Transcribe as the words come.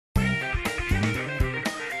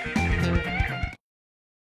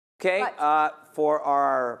Okay, for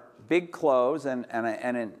our big close, and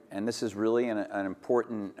this is really an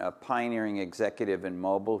important pioneering executive in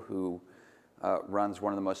mobile who runs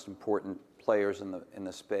one of the most important players in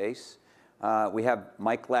the space. We have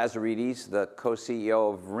Mike Lazaridis, the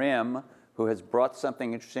co-CEO of RIM, who has brought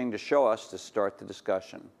something interesting to show us to start the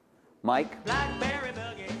discussion. Mike? BlackBerry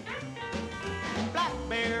boogie.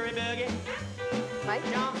 BlackBerry boogie. Mike?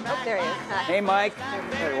 Oh, there he is. Hi. Hey, Mike.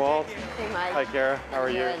 Hey, Walt. Hey, Mike. Hi, Kara. How are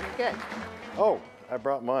you? Good. Oh, I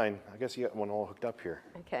brought mine. I guess you got one all hooked up here.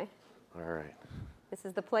 Okay. All right. This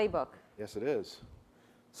is the playbook. Yes, it is.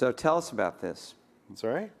 So tell us about this. It's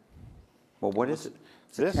all right. Well, what is it?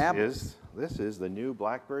 This is the new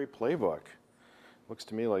BlackBerry PlayBook. Looks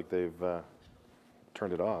to me like they've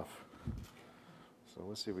turned it off. So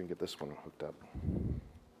let's see if we can get this one hooked up.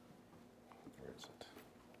 Where is it?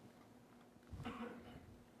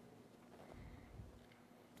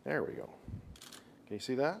 There we go. Can you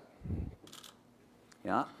see that?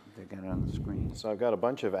 Yeah, they got it on the screen. So I've got a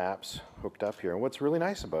bunch of apps hooked up here. And what's really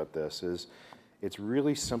nice about this is it's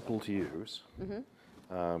really simple to use,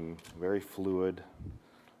 very fluid,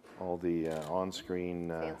 all the on-screen.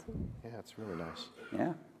 Fancy. Yeah, it's really nice.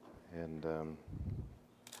 Yeah. And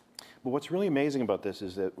but what's really amazing about this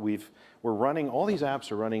is that we're running, all these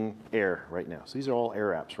apps are running Air right now. So these are all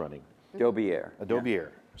Air apps running. Adobe Air. Adobe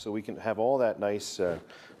Air. So we can have all that nice,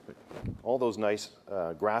 all those nice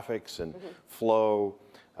graphics and flow,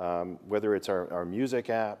 whether it's our music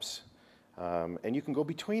apps, and you can go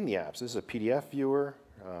between the apps. This is a PDF viewer.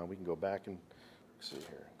 We can go back and see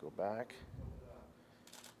here. Go back.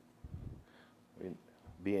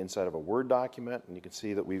 Be inside of a Word document, and you can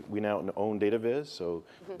see that we now own DataViz, so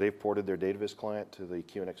they've ported their DataViz client to the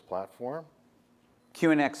QNX platform.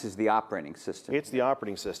 QNX is the operating system. It's the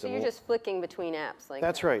operating system. So you're just flicking between apps, like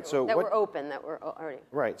that's right. So that were open, that were already.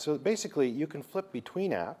 Right. So basically, you can flip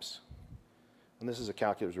between apps, and this is a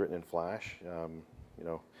calculator written in Flash. You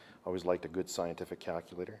know, I always liked a good scientific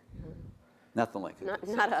calculator. Nothing like it.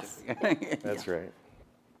 Not us. That's right.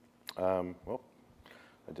 Well,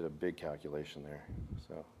 I did a big calculation there.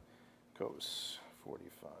 So cos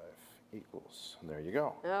 45 equals, and there you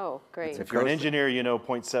go. Oh, great. If you're an engineer, you know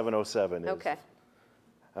 0.707 is. Okay.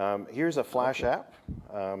 Here's a Flash app.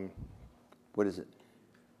 What is it?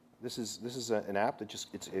 This is an app that just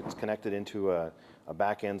it's connected into a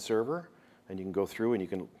back-end server, and you can go through and you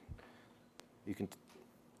can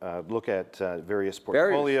look at various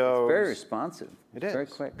portfolios. It's very responsive. It is Very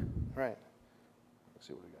quick. Right. Let's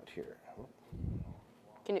see what we got here.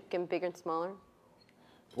 Can it get bigger and smaller?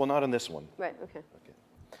 Well, not on this one. Right. Okay. Okay.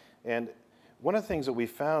 And one of the things that we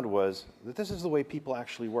found was that this is the way people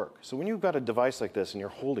actually work. So when you've got a device like this and you're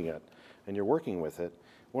holding it and you're working with it,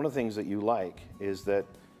 one of the things that you like is that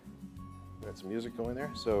there's some music going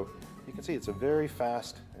there. So you can see it's a very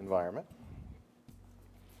fast environment.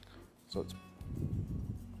 So it's.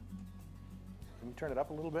 Can you turn it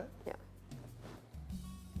up a little bit? Yeah.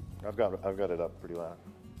 I've got it up pretty loud.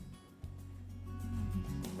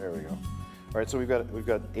 There we go. All right, so we've got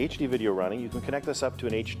HD video running. You can connect this up to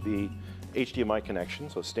an HDMI connection,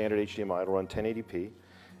 so standard HDMI. It'll run 1080p.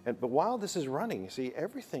 But while this is running, you see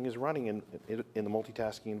everything is running in the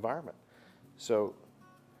multitasking environment. So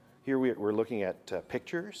here we're looking at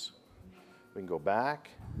pictures. We can go back.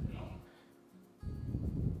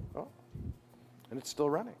 Oh, and it's still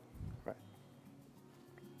running. Right.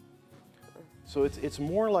 So it's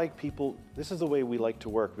more like people. This is the way we like to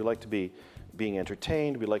work. We like to be being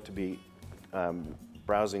entertained. We like to be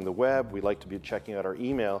browsing the web. We like to be checking out our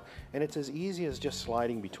email. And it's as easy as just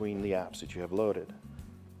sliding between the apps that you have loaded.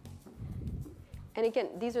 And again,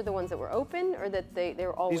 these are the ones that were open, or that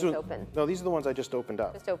they're always open? No, these are the ones I just opened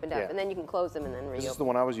up. Just opened up, yeah. And then you can close them and then reopen. This is the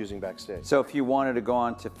one I was using backstage. So if you wanted to go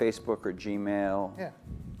on to Facebook or Gmail. Yeah.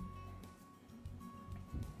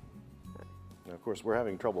 Now, of course, we're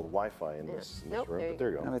having trouble with Wi-Fi in this room, but there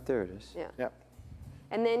you go. Oh, but there it is. Yeah. Yeah.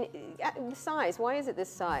 And then the size. Why is it this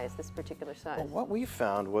size, this particular size? Well, what we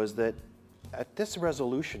found was that at this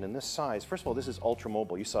resolution and this size, first of all, this is ultra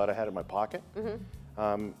mobile. You saw it, I had it in my pocket.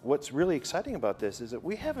 What's really exciting about this is that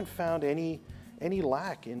we haven't found any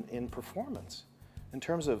lack in performance in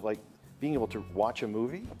terms of like being able to watch a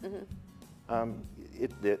movie.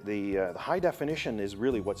 The high definition is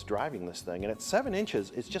really what's driving this thing, and at 7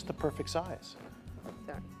 inches, it's just the perfect size.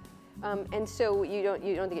 Sorry. And so you don't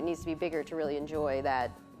think it needs to be bigger to really enjoy that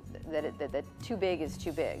too big is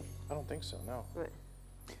too big? I don't think so, no. Right.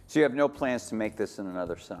 So you have no plans to make this in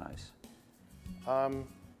another size?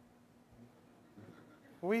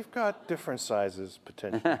 We've got different sizes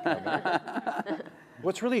potentially coming.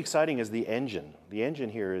 What's really exciting is the engine. The engine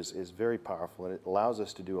here is very powerful, and it allows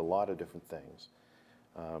us to do a lot of different things.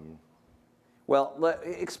 Well,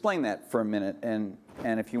 explain that for a minute, and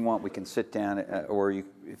if you want, we can sit down, or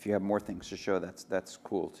if you have more things to show, that's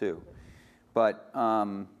cool too. But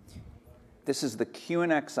this is the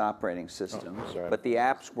QNX operating system, but the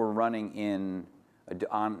apps were running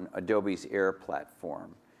on Adobe's Air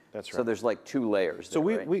platform. That's right. So there's like 2 layers. So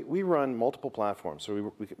there, we run multiple platforms. So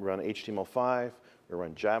we run HTML5, we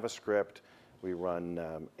run JavaScript, we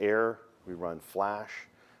run Air, we run Flash.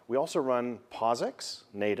 We also run POSIX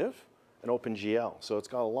native and OpenGL. So it's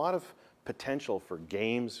got a lot of potential for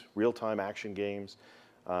games, real-time action games,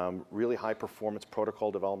 really high performance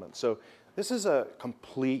protocol development. So this is a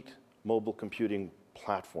complete mobile computing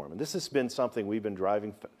platform. And this has been something we've been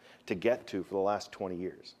driving to get to for the last 20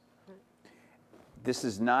 years. This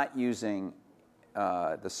is not using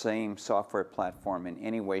the same software platform in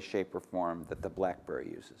any way, shape, or form that the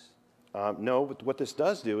BlackBerry uses. No, but what this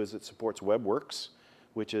does do is it supports WebWorks,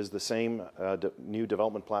 which is the same new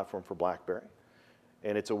development platform for BlackBerry.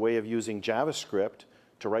 And it's a way of using JavaScript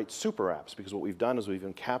to write super apps, because what we've done is we've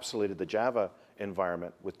encapsulated the Java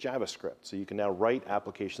environment with JavaScript. So you can now write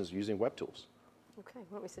applications using web tools. Okay,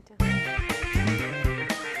 why don't we sit down?